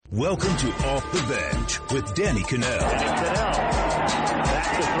Welcome to Off the Bench with Danny Cannell.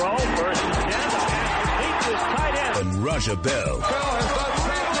 Back to throw, first and 10, the pass complete to his tight end. And Raja Bell. Bell has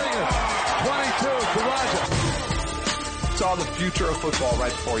done 22 to Raja. Saw the future of football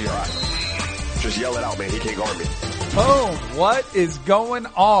right before your eyes. Just yell it out, man. He can't guard me. Boom. What is going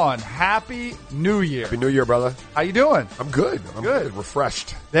on? Happy New Year. Happy New Year, brother. How you doing? I'm good. I'm good.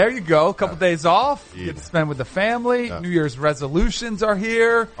 Refreshed. There you go. A couple days off. Yeah. You get to spend with the family. Yeah. New Year's resolutions are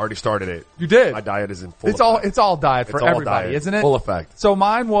here. Already started it. You did. My diet is in full effect. It's all diet for everybody, diet. isn't it? Full effect. So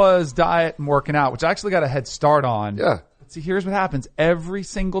mine was diet and working out, which I actually got a head start on. Yeah. See, here's what happens. Every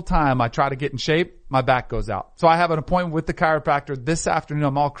single time I try to get in shape, my back goes out. So I have an appointment with the chiropractor this afternoon.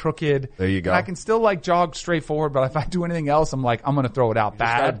 I'm all crooked. There you go. And I can still jog straight forward, but if I do anything else, I'm going to throw it out bad.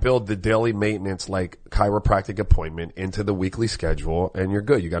 You just gotta build the daily maintenance chiropractic appointment into the weekly schedule and you're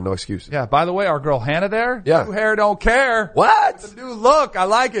good. You got no excuses. Yeah. By the way, our girl Hannah there. Yeah. New hair don't care. What? The new look. I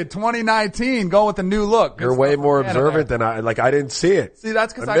like it. 2019. Go with the new look. You're way more observant than I didn't see it. See,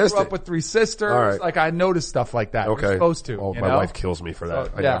 that's because I grew up with three sisters. All right. I noticed stuff like that. Okay. We're supposed to. Oh, my wife kills me for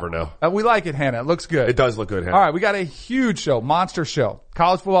that. I never know. We like it, Hannah. It looks good. It does look good, Hannah. All right. We got a huge show, monster show.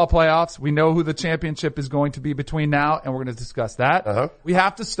 College football playoffs. We know who the championship is going to be between now, and we're going to discuss that. Uh-huh. We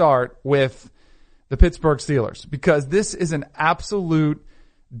have to start with the Pittsburgh Steelers because this is an absolute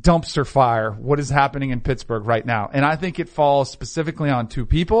dumpster fire, what is happening in Pittsburgh right now. And I think it falls specifically on two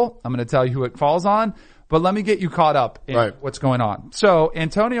people. I'm going to tell you who it falls on, but let me get you caught up in what's going on. So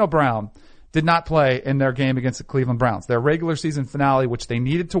Antonio Brown did not play in their game against the Cleveland Browns, their regular season finale, which they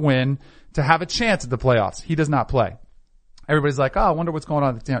needed to win to have a chance at the playoffs. He does not play. Everybody's like, oh, I wonder what's going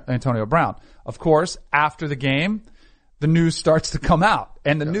on with Antonio Brown. Of course, after the game, the news starts to come out,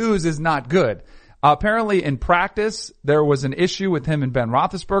 and the news is not good. Apparently in practice, there was an issue with him and Ben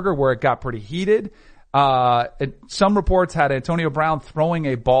Roethlisberger where it got pretty heated. Some reports had Antonio Brown throwing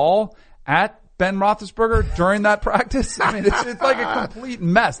a ball at Ben Roethlisberger during that practice. I mean, it's like a complete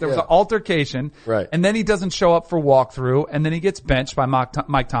mess. There was an altercation. Right. And then he doesn't show up for walkthrough, and then he gets benched by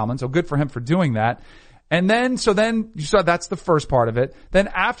Mike Tomlin. So good for him for doing that. And then you saw that's the first part of it. Then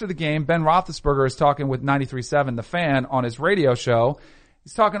after the game, Ben Roethlisberger is talking with 93.7 The Fan on his radio show.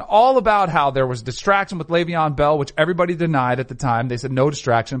 He's talking all about how there was distraction with Le'Veon Bell, which everybody denied at the time. They said no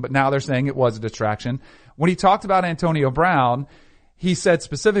distraction, but now they're saying it was a distraction. When he talked about Antonio Brown, he said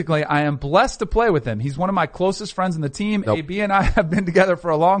specifically, I am blessed to play with him. He's one of my closest friends in the team. Nope. AB and I have been together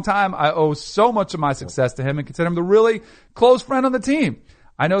for a long time. I owe so much of my success to him and consider him the really close friend on the team.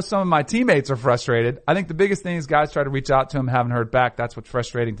 I know some of my teammates are frustrated. I think the biggest thing is guys try to reach out to him, haven't heard back. That's what's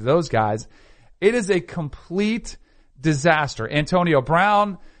frustrating to those guys. It is a complete disaster. Antonio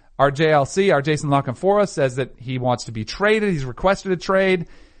Brown, our JLC, our Jason LaCanfora, says that he wants to be traded. He's requested a trade.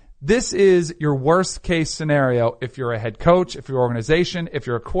 This is your worst case scenario if you're a head coach, if you're an organization, if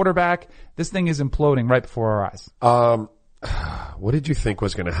you're a quarterback. This thing is imploding right before our eyes. What did you think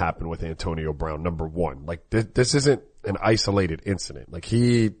was going to happen with Antonio Brown? Number one, this isn't an isolated incident.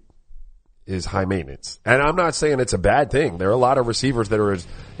 He is high maintenance. And I'm not saying it's a bad thing. There are a lot of receivers that are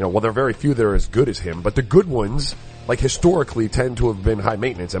there are very few that are as good as him, but the good ones, historically tend to have been high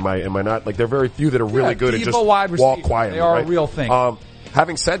maintenance. Am I not? There are very few that are really good and just walk quietly. They are a real thing.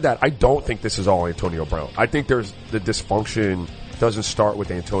 Having said that, I don't think this is all Antonio Brown. I think the dysfunction doesn't start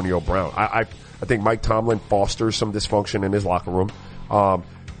with Antonio Brown. I think Mike Tomlin fosters some dysfunction in his locker room.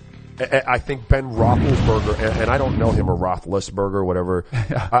 I think Ben Roethlisberger, and I don't know him or Roethlisberger, whatever.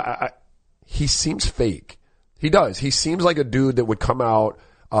 He seems fake. He does. He seems like a dude that would come out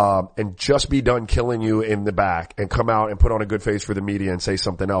and just be done killing you in the back and come out and put on a good face for the media and say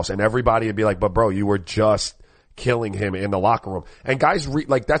something else. And everybody would be like, but bro, you were just killing him in the locker room. And guys,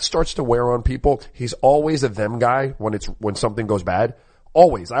 that starts to wear on people. He's always a them guy when something goes bad.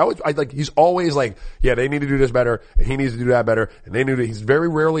 Always. He's always yeah, they need to do this better and he needs to do that better and he's very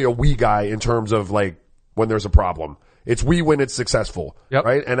rarely a we guy in terms of when there's a problem. It's we when it's successful. Yep.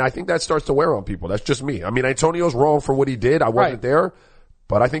 Right? And I think that starts to wear on people. That's just me. I mean, Antonio's wrong for what he did. I wasn't there,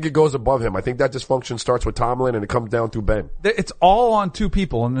 but I think it goes above him. I think that dysfunction starts with Tomlin and it comes down through Ben. It's all on two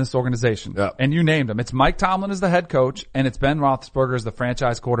people in this organization. Yeah. And you named them. It's Mike Tomlin as the head coach and it's Ben Roethlisberger as the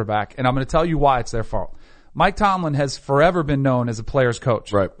franchise quarterback. And I'm going to tell you why it's their fault. Mike Tomlin has forever been known as a player's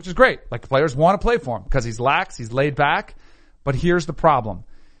coach. Right. Which is great. Players want to play for him because he's lax, he's laid back. But here's the problem.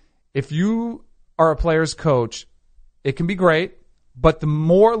 If you are a player's coach, it can be great, but the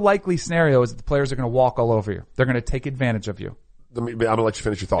more likely scenario is that the players are going to walk all over you. They're going to take advantage of you. I'm going to let you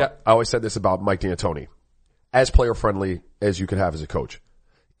finish your thought. Yeah. I always said this about Mike D'Antoni. As player friendly as you could have as a coach.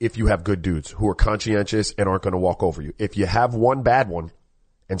 If you have good dudes who are conscientious and aren't going to walk over you. If you have one bad one,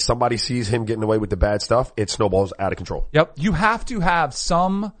 and somebody sees him getting away with the bad stuff, it snowballs out of control. Yep. You have to have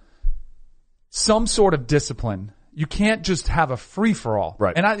some sort of discipline. You can't just have a free-for-all.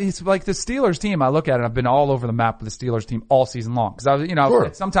 Right. And it's like the Steelers team, I look at it, I've been all over the map with the Steelers team all season long. Cause I was,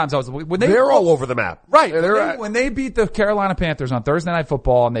 Sure. sometimes I was, when They're all over the map. Right. They're When they beat the Carolina Panthers on Thursday Night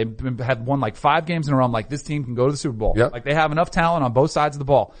Football and they had won like 5 games in a row, I'm like, this team can go to the Super Bowl. Yep. Like they have enough talent on both sides of the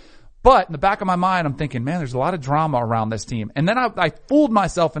ball. But in the back of my mind, I'm thinking, man, there's a lot of drama around this team. And then I fooled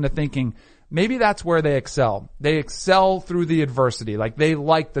myself into thinking, maybe that's where they excel. They excel through the adversity. Like they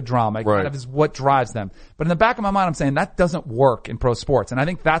like the drama. It kind of is what drives them. But in the back of my mind, I'm saying that doesn't work in pro sports. And I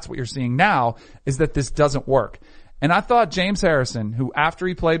think that's what you're seeing now is that this doesn't work. And I thought James Harrison, who after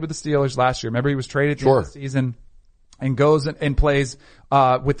he played with the Steelers last year, remember he was traded at the end of the season and goes and plays,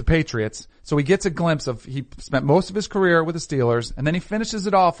 with the Patriots. So he gets a glimpse of, he spent most of his career with the Steelers and then he finishes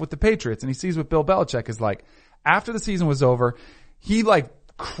it off with the Patriots and he sees what Bill Belichick is like. After the season was over, he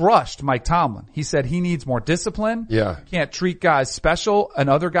crushed Mike Tomlin. He said he needs more discipline. Yeah. You can't treat guys special and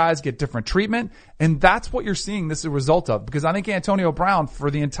other guys get different treatment. And that's what you're seeing this is a result of because I think Antonio Brown for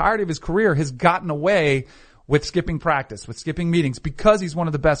the entirety of his career has gotten away with skipping practice, with skipping meetings because he's one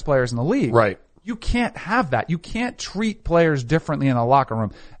of the best players in the league. Right. You can't have that. You can't treat players differently in a locker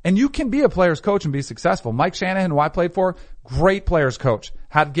room. And you can be a player's coach and be successful. Mike Shanahan, who I played for, great player's coach.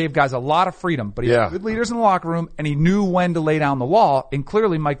 Gave guys a lot of freedom, but he had good leaders in the locker room and he knew when to lay down the law. And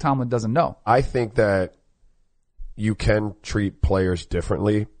clearly Mike Tomlin doesn't know. I think that you can treat players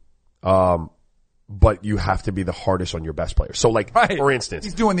differently. But you have to be the hardest on your best players. So for instance,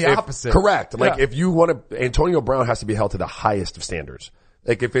 he's doing the opposite. Correct. If you want to, Antonio Brown has to be held to the highest of standards.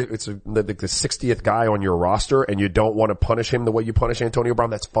 Like if it's the 60th guy on your roster and you don't want to punish him the way you punish Antonio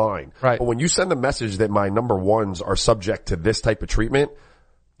Brown, that's fine. Right. But when you send the message that my number ones are subject to this type of treatment,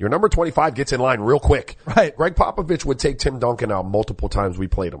 your number 25 gets in line real quick. Right. Greg Popovich would take Tim Duncan out multiple times we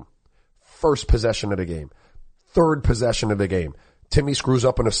played him. First possession of the game. Third possession of the game. Timmy screws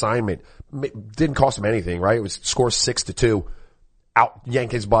up an assignment. Didn't cost him anything, right? It was score 6-2.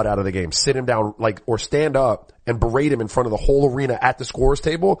 Yank his butt out of the game, sit him down, or stand up and berate him in front of the whole arena at the scorer's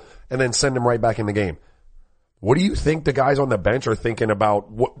table and then send him right back in the game. What do you think the guys on the bench are thinking about?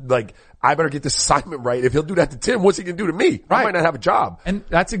 I better get this assignment right. If he'll do that to Tim, what's he going to do to me? Right. I might not have a job. And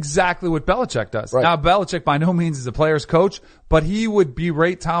that's exactly what Belichick does. Right. Now, Belichick by no means is a player's coach, but he would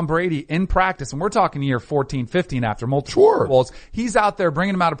berate Tom Brady in practice. And we're talking year 14, 15 after multiple Super Bowls. He's out there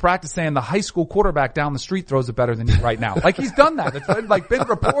bringing him out of practice saying the high school quarterback down the street throws it better than you right now. He's done that. It's been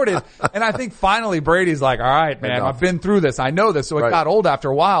reported. And I think finally Brady's like, all right, man, Enough. I've been through this. I know this. So it got old after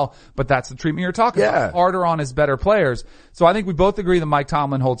a while, but that's the treatment you're talking about. Harder on his better players. So I think we both agree that Mike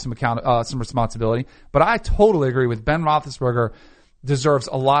Tomlin holds some responsibility, but I totally agree with Ben Roethlisberger deserves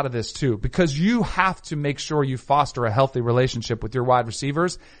a lot of this too, because you have to make sure you foster a healthy relationship with your wide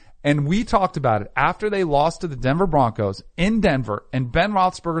receivers. And we talked about it after they lost to the Denver Broncos in Denver, and Ben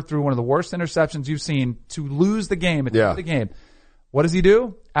Roethlisberger threw one of the worst interceptions you've seen to lose the game at the end of the game. What does he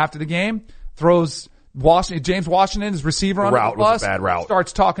do after the game? Throws James Washington, his receiver on the bus, was a bad route.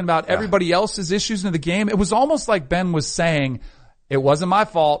 Starts talking about everybody else's issues in the game. It was almost like Ben was saying, it wasn't my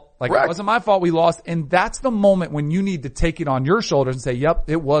fault. It wasn't my fault we lost. And that's the moment when you need to take it on your shoulders and say, yep,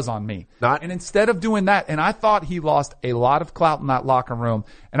 it was on me. And instead of doing that, and I thought he lost a lot of clout in that locker room.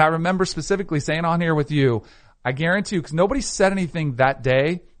 And I remember specifically saying on here with you, I guarantee you, because nobody said anything that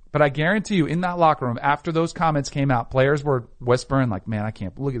day, but I guarantee you in that locker room, after those comments came out, players were whispering like, man, I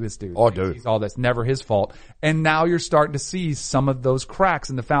can't, look at this dude. Dude. He's all this, never his fault. And now you're starting to see some of those cracks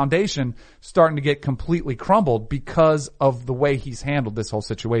in the foundation starting to get completely crumbled because of the way he's handled this whole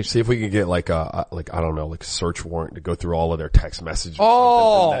situation. See if we can get a search warrant to go through all of their text messages.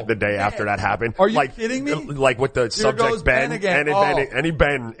 The day after that happened. Are you kidding me? With the subject Ben again. Any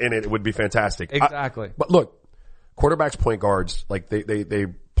Ben in it would be fantastic. Exactly. But look, quarterbacks, point guards, they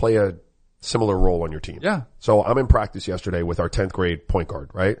play a similar role on your team. Yeah. So I'm in practice yesterday with our 10th grade point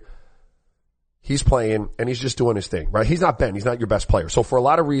guard, right? He's playing and he's just doing his thing, right? He's not Ben. He's not your best player. So for a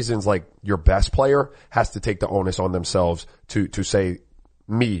lot of reasons, your best player has to take the onus on themselves to say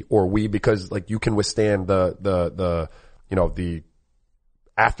me or we, because you can withstand the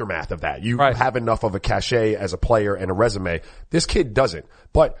aftermath of that. You have enough of a cachet as a player and a resume. This kid doesn't.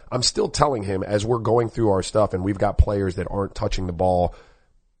 But I'm still telling him as we're going through our stuff and we've got players that aren't touching the ball,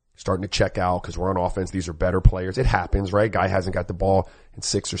 starting to check out because we're on offense. These are better players. It happens, right? Guy hasn't got the ball in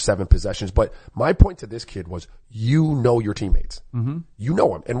 6 or 7 possessions. But my point to this kid was, you know your teammates. Mm-hmm. You know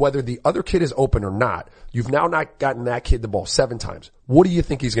them. And whether the other kid is open or not, you've now not gotten that kid the ball 7 times. What do you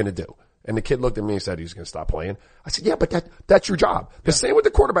think he's going to do? And the kid looked at me and said he's going to stop playing. I said, yeah, but that's your job. The same with the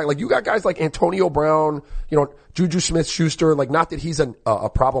quarterback. Like, you got guys like Antonio Brown, Juju Smith-Schuster. Like, not that he's a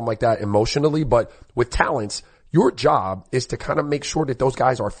problem like that emotionally, but with talents, your job is to kind of make sure that those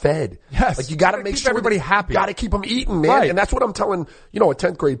guys are fed. Yes. Like, you got to make sure everybody happy. You got to keep them eating, man. Right. And that's what I'm telling, a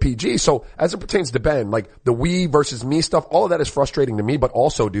 10th grade PG. So as it pertains to Ben, like the we versus me stuff, all of that is frustrating to me. But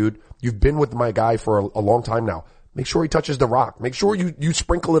also, dude, you've been with my guy for a long time now. Make sure he touches the rock. Make sure you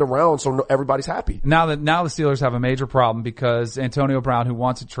sprinkle it around so everybody's happy. Now the Steelers have a major problem because Antonio Brown, who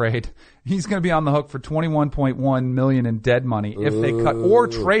wants a trade, he's going to be on the hook for $21.1 million in dead money if they cut or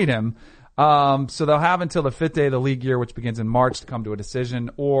trade him. So they'll have until the 5th day of the league year, which begins in March, to come to a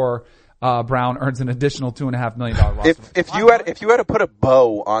decision, or Brown earns an additional $2.5 million roster. If you had to put a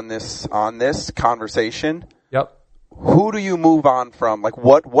bow on this conversation, yep. Who do you move on from? Like,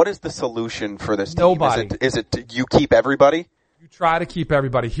 what is the solution for this team? Nobody. Is it you keep everybody? You try to keep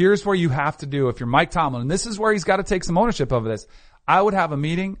everybody. Here's where you have to do, if you're Mike Tomlin, and this is where he's got to take some ownership of this. I would have a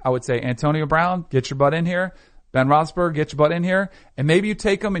meeting. I would say, Antonio Brown, get your butt in here. Ben Roethlisberger, get your butt in here. And maybe you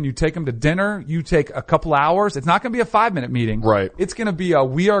take them to dinner. You take a couple hours. It's not going to be a 5-minute meeting. Right. It's going to be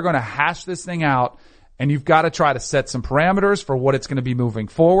we are going to hash this thing out. And you've got to try to set some parameters for what it's going to be moving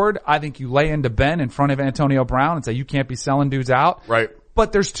forward. I think you lay into Ben in front of Antonio Brown and say, you can't be selling dudes out. Right.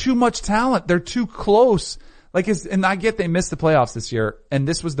 But there's too much talent. They're too close. And I get they missed the playoffs this year, and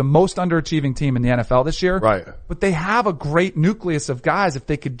this was the most underachieving team in the NFL this year. Right. But they have a great nucleus of guys if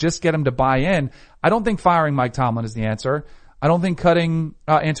they could just get them to buy in. I don't think firing Mike Tomlin is the answer. I don't think cutting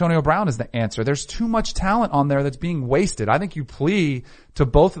Antonio Brown is the answer. There's too much talent on there that's being wasted. I think you plea to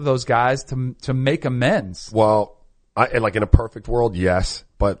both of those guys to make amends. Well, like in a perfect world, yes,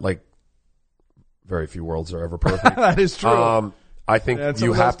 but like very few worlds are ever perfect. That is true. I think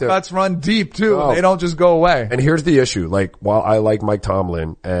you have to. Cuts run deep too. Oh. They don't just go away. And here's the issue. Like, while I like Mike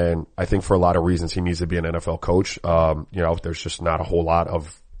Tomlin, and I think for a lot of reasons he needs to be an NFL coach, there's just not a whole lot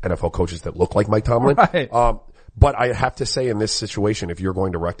of NFL coaches that look like Mike Tomlin. Right. But I have to say, in this situation, if you're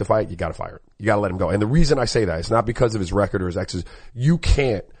going to rectify it, you got to fire him. You got to let him go. And the reason I say that, it's not because of his record or his exes. You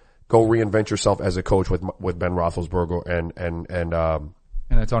can't go reinvent yourself as a coach with Ben Roethlisberger and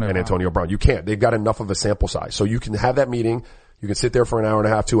Antonio Brown. You can't. They've got enough of a sample size. So you can have that meeting. You can sit there for an hour and a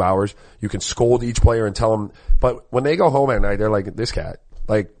half, 2 hours. You can scold each player and tell them. But when they go home at night, they're like, this cat,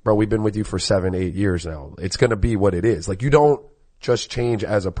 like, bro, we've been with you for 7-8 years now. It's going to be what it is. Like, you don't just change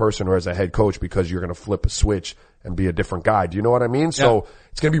as a person or as a head coach because you're going to flip a switch and be a different guy. Do you know what I mean? Yeah. So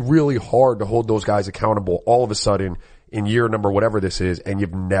it's going to be really hard to hold those guys accountable all of a sudden in year number, whatever this is, and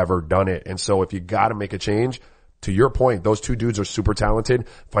you've never done it. And so if you got to make a change, to your point, those two dudes are super talented,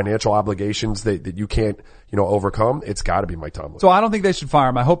 financial obligations that you can't, overcome. It's got to be Mike Tomlin. So I don't think they should fire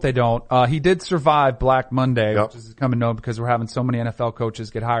him. I hope they don't. He did survive Black Monday, which is coming known because we're having so many NFL coaches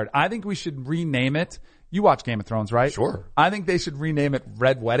get hired. I think we should rename it. You watch Game of Thrones, right? Sure. I think they should rename it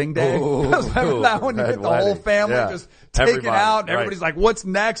Red Wedding Day. Because that one, you get the whole family just taken out. And everybody's like, what's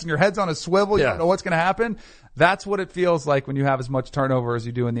next? And your head's on a swivel. You don't know what's going to happen. That's what it feels like when you have as much turnover as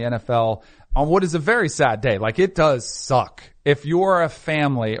you do in the NFL on what is a very sad day. Like, it does suck. If you're a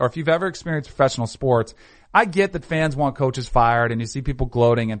family or if you've ever experienced professional sports, I get that fans want coaches fired and you see people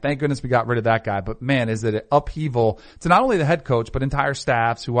gloating, and thank goodness we got rid of that guy. But man, is it an upheaval to not only the head coach, but entire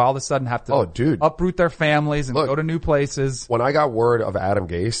staffs who all of a sudden have to uproot their families and go to new places. When I got word of Adam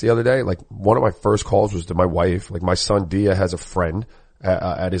Gase the other day, like, one of my first calls was to my wife. Like, my son Dia has a friend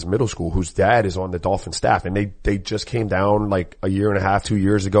at his middle school whose dad is on the Dolphin staff, and they just came down like a year and a half, 2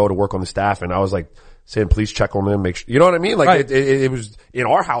 years ago to work on the staff. And I was like, saying, please check on them, make sure, you know what I mean? Like, it was in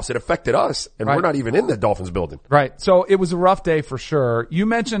our house, it affected us, and we're not even in the Dolphins building. Right. So it was a rough day for sure. You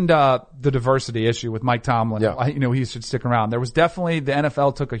mentioned, the diversity issue with Mike Tomlin. Yeah. He should stick around. There was definitely, the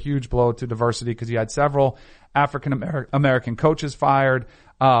NFL took a huge blow to diversity because you had several African American coaches fired,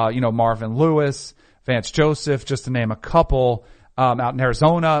 Marvin Lewis, Vance Joseph, just to name a couple, out in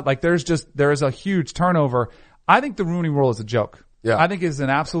Arizona. Like, there is a huge turnover. I think the Rooney Rule is a joke. Yeah. I think it's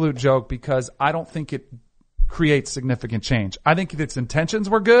an absolute joke because I don't think it creates significant change. I think its intentions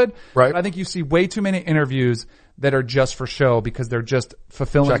were good, right? But I think you see way too many interviews that are just for show because they're just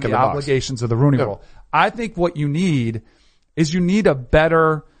fulfilling the obligations of the Rooney Rule. I think what you need is a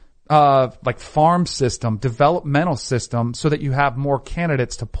better farm system, developmental system, so that you have more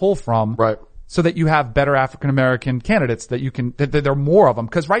candidates to pull from. Right. So that you have better African-American candidates that there are more of them.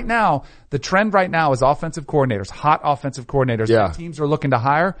 Because right now, the trend right now is offensive coordinators, hot offensive coordinators that teams are looking to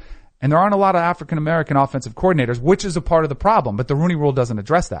hire. And there aren't a lot of African-American offensive coordinators, which is a part of the problem. But the Rooney Rule doesn't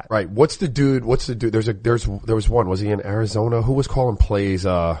address that. Right. What's the dude? There was one. Was he in Arizona? Who was calling plays?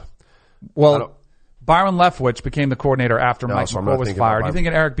 Byron Leftwich became the coordinator after Mike so I'm McCoy not was thinking about fired. You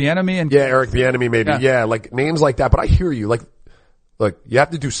thinking Eric Bieniemy? And Eric Bieniemy maybe. Yeah, like names like that. But I hear you. Like, you have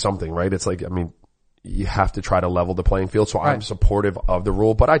to do something, right? It's like, I mean, you have to try to level the playing field. So I'm supportive of the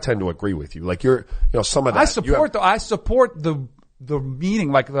rule, but I tend to agree with you. Like some of that. I support the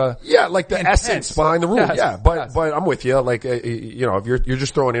meaning, like the essence behind the rule. Yes, but I'm with you. Like, if you're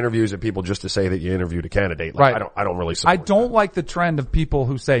just throwing interviews at people just to say that you interviewed a candidate, like, I don't really support I don't like the trend of people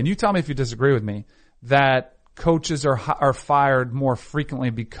who say, and you tell me if you disagree with me, that coaches are fired more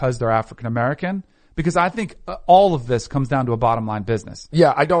frequently because they're African American. Because I think all of this comes down to a bottom line business.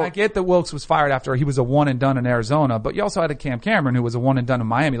 Yeah, I don't. I get that Wilkes was fired after he was a one and done in Arizona, but you also had a Cam Cameron who was a one and done in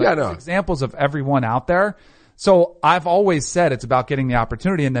Miami. There's examples of everyone out there. So I've always said it's about getting the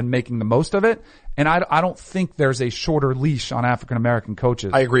opportunity and then making the most of it. And I don't think there's a shorter leash on African American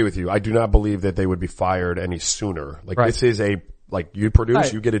coaches. I agree with you. I do not believe that they would be fired any sooner. Like, this is you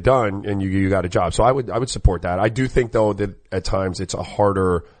produce, you get it done, and you got a job. So I would support that. I do think though that at times it's a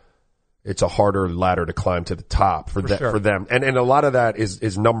harder ladder to climb to the top for them. And a lot of that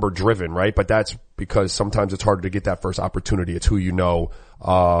is number driven, right? But that's because sometimes it's harder to get that first opportunity. It's who you know.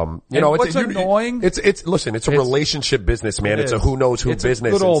 What's annoying? It's a relationship business, man. It's a who knows who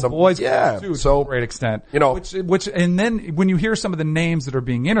business. Good old boys yeah. Too, so to a great extent. And then when you hear some of the names that are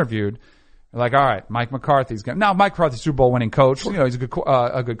being interviewed, you're like, all right, Mike McCarthy's Mike McCarthy's Super Bowl winning coach. He's a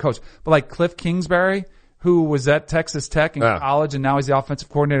good coach. But like Cliff Kingsbury, who was at Texas Tech in college and now he's the offensive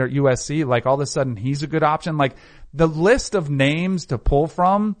coordinator at USC, like all of a sudden he's a good option. Like the list of names to pull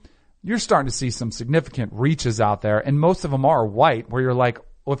from, you're starting to see some significant reaches out there, and most of them are white, where you're like,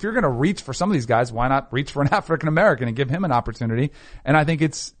 well, if you're going to reach for some of these guys, why not reach for an African American and give him an opportunity? And I think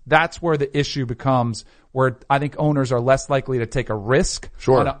that's where the issue becomes, where I think owners are less likely to take a risk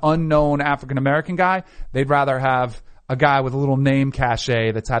on an unknown African American guy. They'd rather have a guy with a little name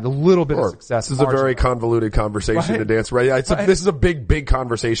cachet that's had a little bit of success. This is a very convoluted conversation to dance, right? This is a big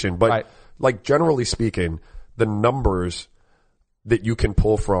conversation, but like generally speaking, the numbers that you can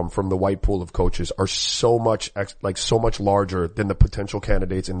pull from the white pool of coaches are so much larger than the potential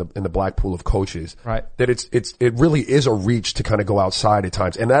candidates in the black pool of coaches. Right. That it really is a reach to kind of go outside at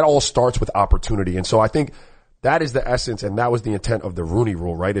times. And that all starts with opportunity. And so I think that is the essence, and that was the intent of the Rooney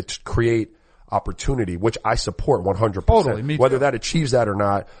Rule, right? It's to create opportunity, which I support 100%. Totally, whether that achieves that or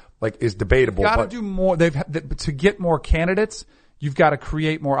not, is debatable. Got to do more. To get more candidates, you've got to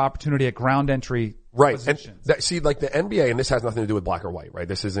create more opportunity at ground entry. Right. Positions. And like the NBA, and this has nothing to do with black or white, right?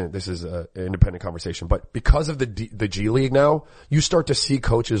 This is an independent conversation, but because of the G League now, you start to see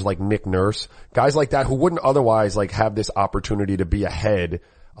coaches like Nick Nurse, guys like that who wouldn't otherwise have this opportunity to be ahead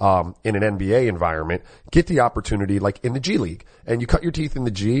in an NBA environment, get the opportunity in the G League. And you cut your teeth in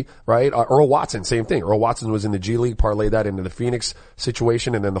the G, right? Earl Watson, same thing. Earl Watson was in the G League, parlayed that into the Phoenix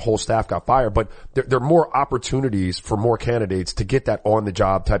situation, and then the whole staff got fired. But there are more opportunities for more candidates to get that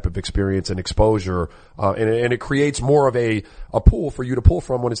on-the-job type of experience and exposure, and it creates more of a pool for you to pull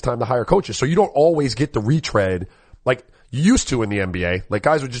from when it's time to hire coaches. So you don't always get the retread like you used to in the NBA.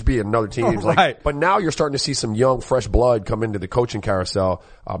 Guys would just be in another teams. Right. But now you're starting to see some young, fresh blood come into the coaching carousel,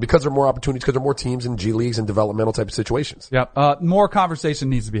 because there are more opportunities, because there are more teams in G Leagues and developmental type of situations. Yep. More conversation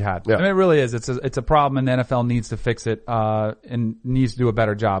needs to be had. Yeah. I mean, it really is. It's a problem, and the NFL needs to fix it, and needs to do a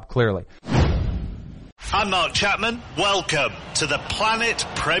better job, clearly. I'm Mark Chapman. Welcome to the Planet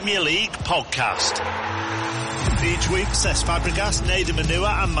Premier League podcast. Each week, Cesc Fabregas, Nader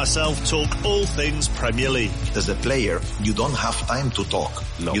Manua and myself talk all things Premier League. As a player, you don't have time to talk.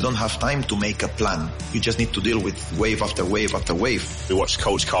 No. You don't have time to make a plan. You just need to deal with wave after wave after wave. We watched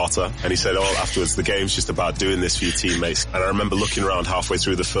Coach Carter and he said, afterwards, the game's just about doing this for your teammates. And I remember looking around halfway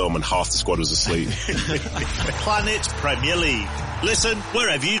through the film and half the squad was asleep. Planet Premier League. Listen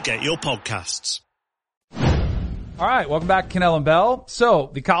wherever you get your podcasts. All right, welcome back, Cannell and Bell.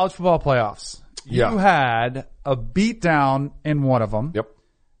 So, the college football playoffs. You had a beatdown in one of them. Yep.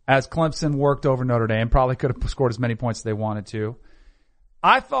 As Clemson worked over Notre Dame. Probably could have scored as many points as they wanted to.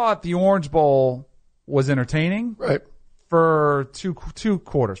 I thought the Orange Bowl was entertaining. Right. For two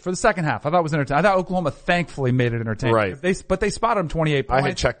quarters. For the second half, I thought it was entertaining. I thought Oklahoma thankfully made it entertaining. Right. But they spotted them 28 points. I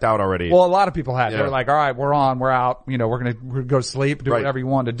had checked out already. Well, a lot of people had. Yeah. They were like, all right, we're on, we're out. We're gonna go to sleep, do whatever you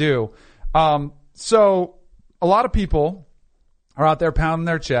want to do. So a lot of people are out there pounding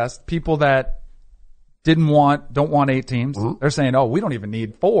their chest. People that don't want 8 teams. Mm-hmm. They're saying, we don't even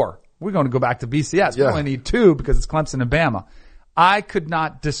need 4. We're going to go back to BCS. We only need 2 because it's Clemson and Bama. I could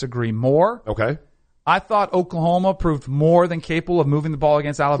not disagree more. Okay. I thought Oklahoma proved more than capable of moving the ball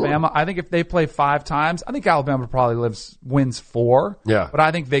against Alabama. Sure. I think if they play 5 times, I think Alabama probably wins 4. Yeah. But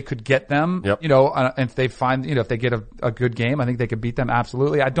I think they could get them, Yep. And if they find, if they get a good game, I think they could beat them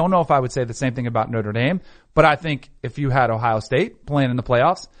absolutely. I don't know if I would say the same thing about Notre Dame, but I think if you had Ohio State playing in the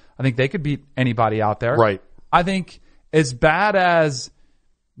playoffs, I think they could beat anybody out there. Right. I think as bad as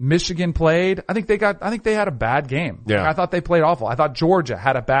Michigan played, I think they had a bad game. Yeah. I thought they played awful. I thought Georgia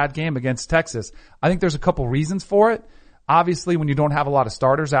had a bad game against Texas. I think there's a couple reasons for it. Obviously, when you don't have a lot of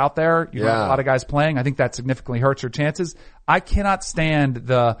starters out there, you don't have a lot of guys playing. I think that significantly hurts your chances. I cannot stand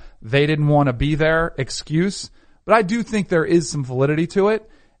the they didn't want to be there excuse, but I do think there is some validity to it.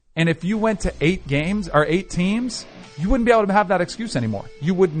 And if you went to 8 games or 8 teams, you wouldn't be able to have that excuse anymore.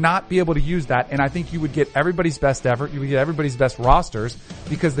 You would not be able to use that. And I think you would get everybody's best effort. You would get everybody's best rosters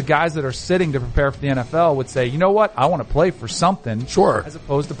because the guys that are sitting to prepare for the NFL would say, you know what? I want to play for something. Sure. As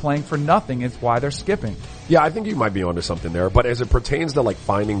opposed to playing for nothing. It's why they're skipping. Yeah, I think you might be onto something there. But as it pertains to like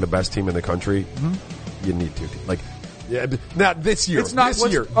finding the best team in the country, you need 2 teams. Like, yeah, now this year,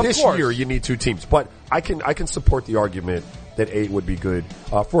 this year you need 2 teams. But I can support the argument that 8 would be good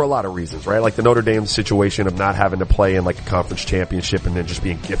for a lot of reasons, right? Like the Notre Dame situation of not having to play in like a conference championship and then just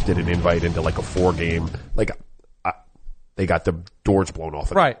being gifted an invite into like a 4-game. Like they got the doors blown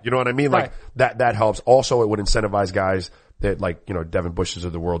off. Right. You know what I mean? Like that helps. Also, it would incentivize guys that like, Devin Bushes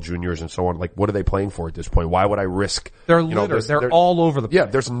of the world, juniors and so on. Like, what are they playing for at this point? Why would I risk? They're littered. They're all over the place. Yeah,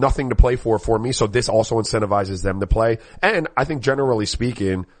 there's nothing to play for me. So this also incentivizes them to play. And I think generally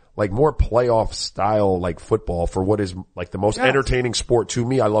speaking, like more playoff style like football for what is like the most entertaining sport to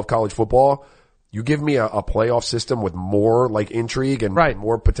me. I love college football. You give me a playoff system with more like intrigue and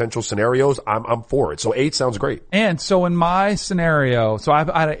more potential scenarios, I'm for it. So 8 sounds great. And so in my scenario, so I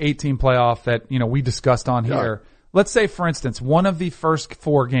had an 18 playoff that, we discussed on here. Let's say, for instance, one of the first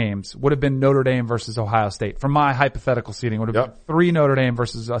 4 games would have been Notre Dame versus Ohio State. From my hypothetical seeding, would have been 3 Notre Dame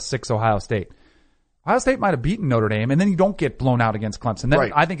versus 6 Ohio State. Ohio State might have beaten Notre Dame, and then you don't get blown out against Clemson.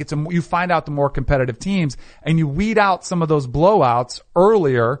 Then I think you find out the more competitive teams, and you weed out some of those blowouts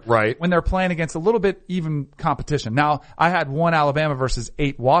earlier when they're playing against a little bit even competition. Now, I had 1 Alabama versus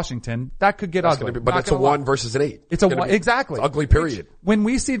 8 Washington. That could get ugly. But it's a 1 versus an 8. It's a 1. Exactly. It's ugly, period. When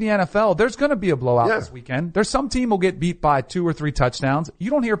we see the NFL, there's going to be a blowout this weekend. There's some team will get beat by 2 or 3 touchdowns.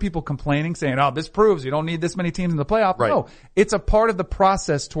 You don't hear people complaining saying, oh, this proves you don't need this many teams in the playoff. Right. No, it's a part of the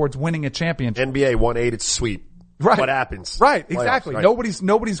process towards winning a championship. NBA 1-8, it's sweet. Right. What happens? Right. Exactly. Right. Nobody's,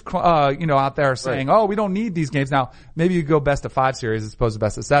 out there saying, oh, we don't need these games. Now, maybe you go best of 5 series as opposed to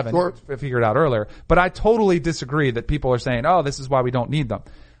best of 7. Sure. I figured out earlier. But I totally disagree that people are saying, oh, this is why we don't need them.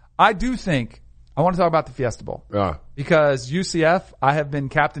 I do think, I want to talk about the Fiesta Bowl. Because UCF, I have been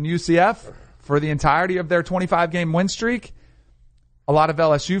captain UCF for the entirety of their 25-game win streak. A lot of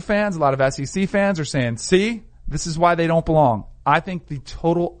LSU fans, a lot of SEC fans are saying, see, this is why they don't belong. I think the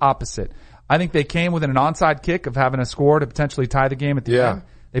total opposite. I think they came within an onside kick of having a score to potentially tie the game at the end.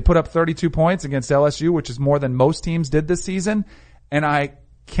 They put up 32 points against LSU, which is more than most teams did this season. And I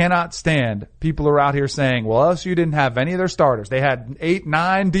cannot stand people who are out here saying, well, LSU didn't have any of their starters. They had 8,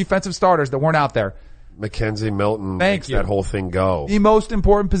 9 defensive starters that weren't out there. Mackenzie Milton makes that whole thing go. The most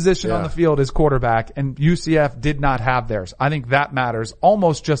important position on the field is quarterback, and UCF did not have theirs. I think that matters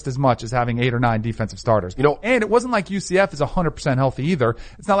almost just as much as having 8 or 9 defensive starters. And it wasn't like UCF is 100% healthy either.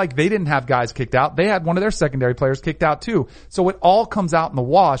 It's not like they didn't have guys kicked out. They had one of their secondary players kicked out too. So it all comes out in the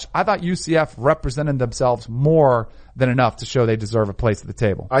wash. I thought UCF represented themselves more than enough to show they deserve a place at the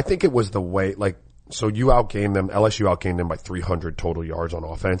table. I think it was the way, so you outgained them, LSU outgained them by 300 total yards on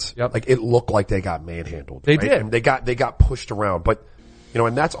offense. Yep. Like it looked like they got manhandled. They did. And they got pushed around. But,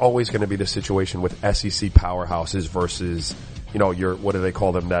 and that's always going to be the situation with SEC powerhouses versus, what do they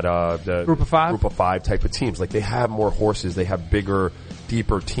call them? The Group of 5? Group of 5 type of teams. Like they have more horses. They have bigger,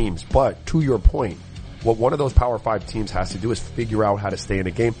 deeper teams. But to your point, what one of those Power 5 teams has to do is figure out how to stay in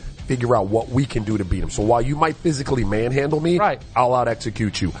a game, figure out what we can do to beat them. So while you might physically manhandle me, I'll out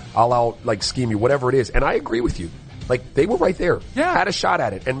execute you. I'll out scheme you, whatever it is. And I agree with you. Like they were right there. Yeah. Had a shot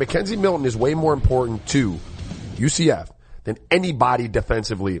at it. And Mackenzie Milton is way more important to UCF than anybody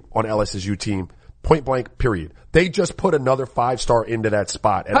defensively on LSU team. Point blank, period. They just put another 5-star into that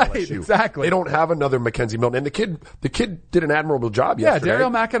spot at LSU. Exactly. They don't have another Mackenzie Milton. And the kid did an admirable job yesterday. Yeah,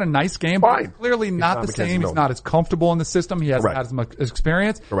 Daryl Mack had a nice game. Fine. But clearly not the same. He's not as comfortable in the system. He hasn't had as much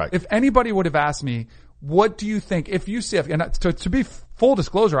experience. Correct. If anybody would have asked me, what do you think if UCF, and to be full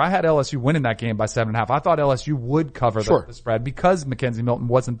disclosure, I had LSU winning that game by 7.5. I thought LSU would cover the spread because Mackenzie Milton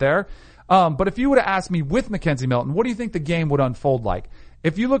wasn't there. But if you would have asked me with Mackenzie Milton, what do you think the game would unfold like?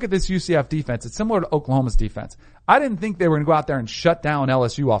 if you look at this UCF defense, it's similar to Oklahoma's defense. I didn't think they were going to go out there and shut down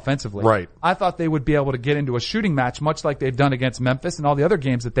LSU offensively. Right. I thought they would be able to get into a shooting match, much like they've done against Memphis and all the other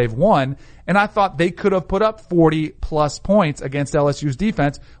games that they've won. And I thought they could have put up 40-plus points against LSU's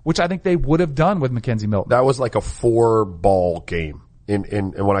defense, which I think they would have done with Mackenzie Milton. That was like a 4-ball game.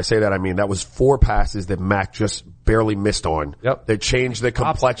 And when I say that, I mean that was 4 passes that Mac just barely missed on. Yep. That changed the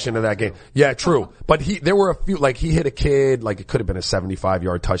complexion of that game. Yeah, true. But there were a few, like he hit a kid, like it could have been a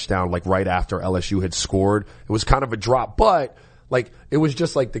 75-yard touchdown, like right after LSU had scored. It was kind of a drop, but like it was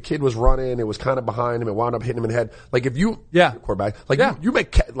just like the kid was running, it was kind of behind him, it wound up hitting him in the head. Like if you, quarterback, like you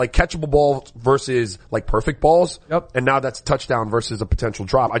make like catchable balls versus like perfect balls. Yep. And now that's a touchdown versus a potential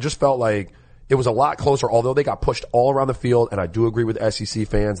drop. I just felt like it was a lot closer, although they got pushed all around the field, and I do agree with SEC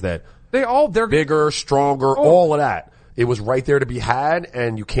fans that they're bigger, stronger, all of that. It was right there to be had,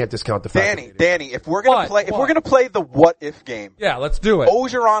 and you can't discount the fact. Danny, if we're gonna play the what if game, let's do it.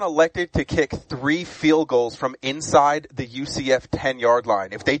 Ogeron elected to kick 3 field goals from inside the UCF 10-yard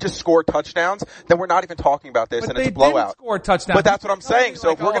line. If they just score touchdowns, then we're not even talking about this, and it's a blowout. They didn't score touchdowns. But that's what I'm saying.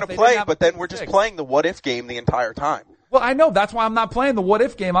 So if we're gonna play, but then we're just playing the what if game the entire time. Well, I know. That's why I'm not playing the what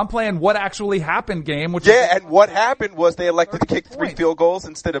if game. I'm playing what actually happened game. And what happened was they elected to kick 3 field goals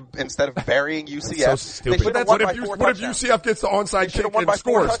instead of burying UCF. So stupid. What if UCF gets the onside kick and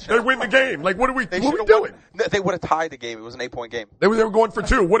scores? They win the game. Like what are we doing? They would have tied the game. It was an 8-point game. They were going for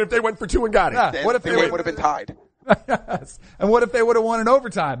 2. What if they went for 2 and got it? Yeah, what if they would have been tied? Yes. And what if they would have won in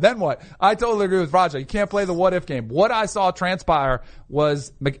overtime? Then what? I totally agree with Raja. You can't play the what if game. What I saw transpire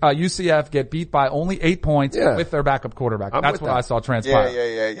was UCF get beat by only 8 points with their backup quarterback. That's what I saw transpire.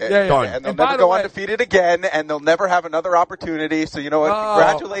 Yeah. And they'll never go undefeated again, and they'll never have another opportunity. So you know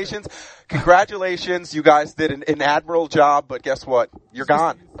what? Congratulations. You guys did an admirable job, but guess what? You're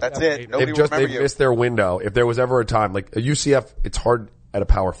gone. That's it. Nobody will remember you. They missed their window. If there was ever a time, like a UCF, it's hard at a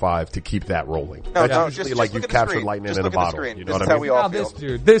Power 5 to keep that rolling. That's usually like you've captured lightning in a bottle. You know what I mean? Now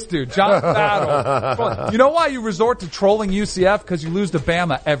this dude, John Battle. You know why you resort to trolling UCF? Because you lose to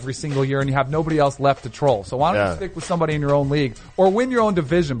Bama every single year and you have nobody else left to troll. So why don't you stick with somebody in your own league or win your own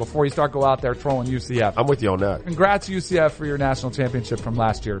division before you start go out there trolling UCF? I'm with you on that. Congrats UCF for your national championship from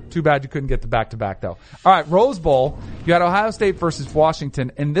last year. Too bad you couldn't get the back-to-back though. All right, Rose Bowl. You had Ohio State versus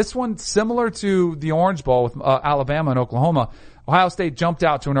Washington, and this one similar to the Orange Bowl with Alabama and Oklahoma. Ohio State jumped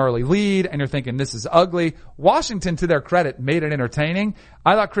out to an early lead, and you're thinking this is ugly. Washington, to their credit, made it entertaining.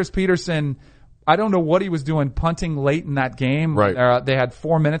 I thought Chris Peterson, I don't know what he was doing punting late in that game. Right. They had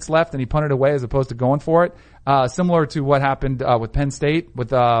 4 minutes left, and he punted away as opposed to going for it. Similar to what happened with Penn State with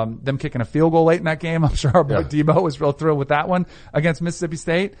them kicking a field goal late in that game. I'm sure our boy Debo was real thrilled with that one against Mississippi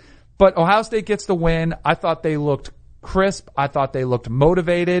State. But Ohio State gets the win. I thought they looked crisp. I thought they looked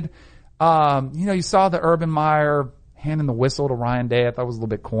motivated. You saw the Urban Meyer handing the whistle to Ryan Day. I thought it was a little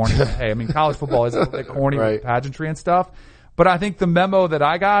bit corny. Hey, I mean, college football is a little bit corny with pageantry and stuff. But I think the memo that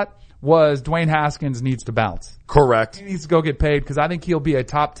I got was Dwayne Haskins needs to bounce. Correct. He needs to go get paid because I think he'll be a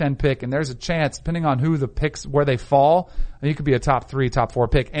top 10 pick, and there's a chance, depending on who the picks, where they fall, he could be a top 3, top 4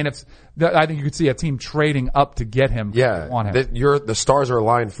 pick. And I think you could see a team trading up to get him. Yeah. Want him. The stars are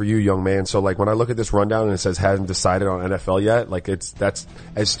aligned for you, young man. So like when I look at this rundown and it says hasn't decided on NFL yet, like that's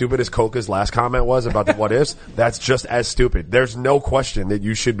as stupid as Coca's last comment was about the what ifs. That's just as stupid. There's no question that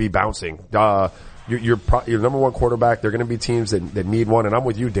you should be bouncing. You're number 1 quarterback. There are going to be teams that need one, and I'm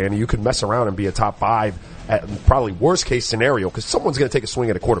with you, Danny. You could mess around and be a top 5 at probably worst case scenario because someone's going to take a swing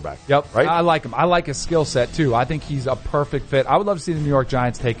at a quarterback. Yep, right. I like him. I like his skill set too. I think he's a perfect fit. I would love to see the New York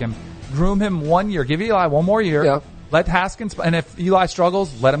Giants take him, groom him 1 year, give Eli 1 more year. Yeah. Let Haskins, and if Eli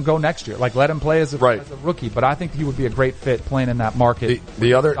struggles, let him go next year. Like let him play as a rookie. But I think he would be a great fit playing in that market.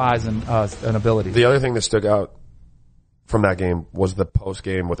 The other size and ability. The other thing that stuck out from that game was the post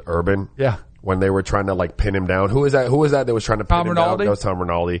game with Urban. Yeah. When they were trying to like pin him down. Who was that that was trying to pin him down? That was Tom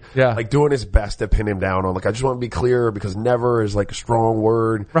Rinaldi. Yeah. Like doing his best to pin him down on like, I just want to be clear because never is like a strong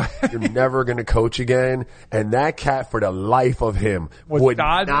word. Right. You're never going to coach again. And that cat for the life of him would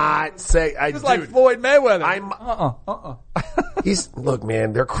not say, He's like Floyd Mayweather. Look,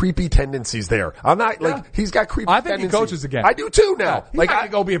 man, there are creepy tendencies there. I'm not like, he's got creepy tendencies. I think he coaches again. I do too now. Yeah. He's like, I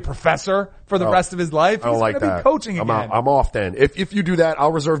could go be a professor for the rest of his life. He's going to be coaching again. I'm off then. If you do that,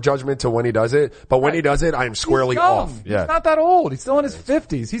 I'll reserve judgment to when he does it. But when he does it, I am squarely off. Yeah. He's not that old. He's still in his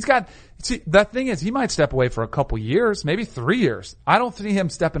 50s. The thing is, he might step away for a couple years, maybe 3 years. I don't see him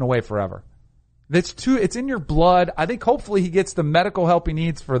stepping away forever. It's in your blood. I think hopefully he gets the medical help he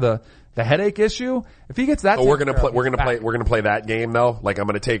needs for the headache issue. If he gets that, we're gonna play that game though. Like I'm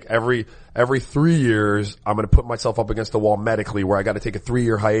gonna take every 3 years, I'm gonna put myself up against the wall medically where I got to take a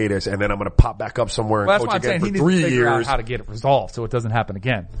 3-year hiatus, and then I'm gonna pop back up somewhere and coach again for 3 years. Out how to get it resolved so it doesn't happen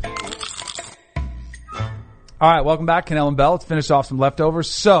again. All right, welcome back, Cannell and Bell. Let's finish off some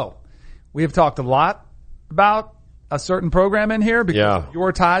leftovers. So we have talked a lot about a certain program in here because of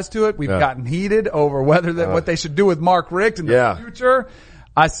your ties to it. We've gotten heated over whether what they should do with Mark Richt in the future.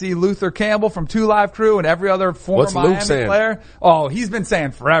 I see Luther Campbell from 2 Live Crew and every other former Miami player. Oh, he's been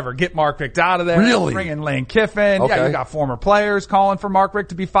saying forever, get Mark Richt out of there. Really? Bring in Lane Kiffin. Okay. Yeah, you got former players calling for Mark Richt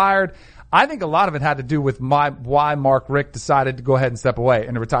to be fired. I think a lot of it had to do with why Mark Richt decided to go ahead and step away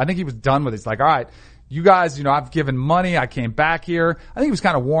and retire. I think he was done with it. He's like, all right, you guys, I've given money. I came back here. I think he was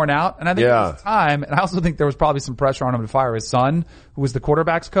kind of worn out. And I think it was time. And I also think there was probably some pressure on him to fire his son, who was the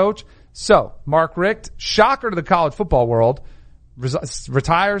quarterback's coach. So Mark Richt, shocker to the college football world,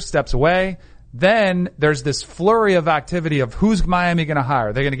 retires, steps away. Then there's this flurry of activity of who's Miami going to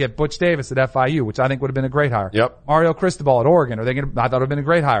hire. They're going to get Butch Davis at FIU, which I think would have been a great hire. Yep. Mario Cristobal at Oregon. I thought it would have been a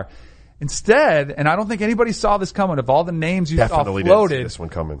great hire. Instead, and I don't think anybody saw this coming, of all the names you saw floated, didn't see this one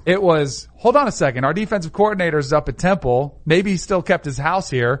coming. It was, hold on a second, our defensive coordinator is up at Temple. Maybe he still kept his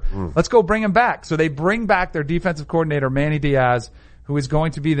house here. Let's go bring him back. So they bring back their defensive coordinator, Manny Diaz, who is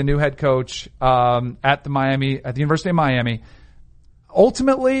going to be the new head coach at the University of Miami.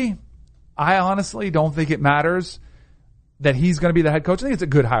 Ultimately, I honestly don't think it matters that he's going to be the head coach. I think it's a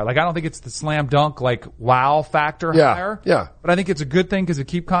good hire. Like, I don't think it's the slam dunk, like, wow factor hire. Yeah. But I think it's a good thing because it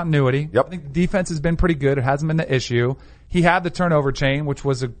keeps continuity. Yep. I think the defense has been pretty good. It hasn't been the issue. He had the turnover chain, which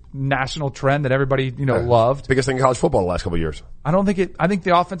was a national trend that everybody, loved. Biggest thing in college football the last couple of years. I think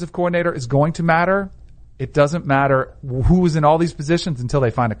the offensive coordinator is going to matter. It doesn't matter who's in all these positions until they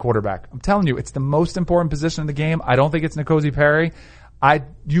find a quarterback. I'm telling you, it's the most important position in the game. I don't think it's N'Kosi Perry.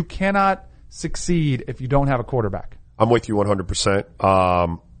 You cannot succeed if you don't have a quarterback. I'm with you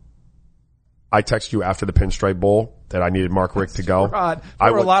 100%. I texted you after the Pinstripe Bowl that I needed Mark Richt to go.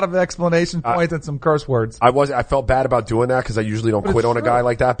 There were a lot of explanation points and some curse words. I felt bad about doing that because I usually don't quit on a guy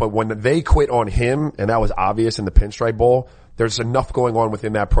like that. But when they quit on him, and that was obvious in the Pinstripe Bowl, there's enough going on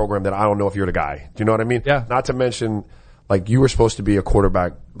within that program that I don't know if you're the guy. Do you know what I mean? Yeah. Not to mention, like, you were supposed to be a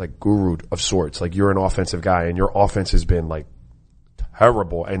quarterback, like, guru of sorts. Like, you're an offensive guy, and your offense has been, like,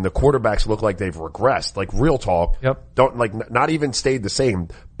 terrible, and the quarterbacks look like they've regressed. Like, real talk. Yep. Not even stayed the same.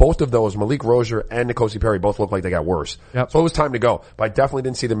 Both of those, Malik Rozier and N'Kosi Perry, both look like they got worse. Yep. So it was time to go. But I definitely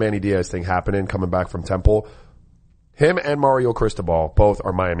didn't see the Manny Diaz thing happening coming back from Temple. Him and Mario Cristobal both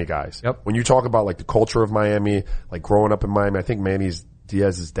are Miami guys. Yep. When you talk about, like, the culture of Miami, like, growing up in Miami, I think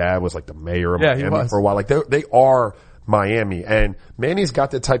Diaz's dad was, like, the mayor of Miami for a while. Like, they are Miami, and Manny's got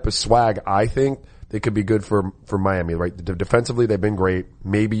the type of swag, I think, they could be good for Miami, right? Defensively, they've been great.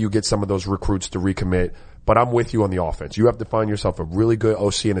 Maybe you get some of those recruits to recommit, but I'm with you on the offense. You have to find yourself a really good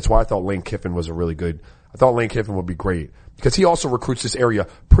OC, and it's why I thought Lane Kiffin I thought Lane Kiffin would be great because he also recruits this area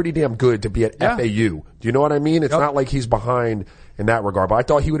pretty damn good to be at FAU. Do you know what I mean? It's not like he's behind in that regard, but I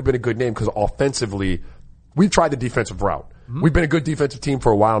thought he would have been a good name because offensively, we've tried the defensive route. We've been a good defensive team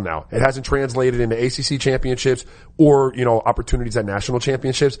for a while now. It hasn't translated into ACC championships or, opportunities at national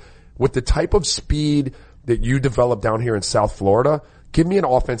championships. With the type of speed that you develop down here in South Florida, give me an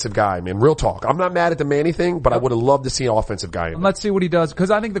offensive guy, man. Real talk. I'm not mad at the Manny thing, but I would have loved to see an offensive guy in there. Let's see what he does, because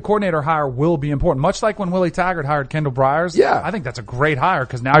I think the coordinator hire will be important. Much like when Willie Taggart hired Kendall Briers. Yeah. I think that's a great hire,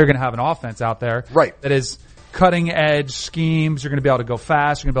 because now you're going to have an offense out there. Right. That is cutting edge schemes. You're going to be able to go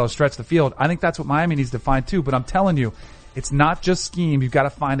fast. You're going to be able to stretch the field. I think that's what Miami needs to find too, but I'm telling you, it's not just scheme. You've got to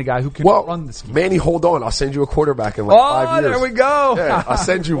find a guy who can run the scheme. Manny, hold on. I'll send you a quarterback in 5 years. There we go. Yeah, I'll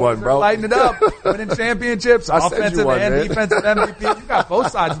send you one, bro. Lighten it up. Winning championships, offensive and defensive MVP. You got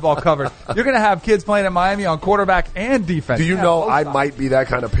both sides of the ball covered. You're going to have kids playing at Miami on quarterback and defense. Do you know I might be that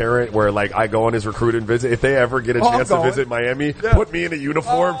kind of parent where, like, I go on his recruiting visit. If they ever get a chance to visit Miami, put me in a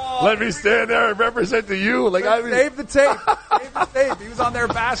uniform. Let me stand there and represent the U. Like, save the tape. Save the tape. He was on there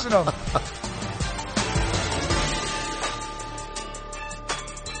bashing them.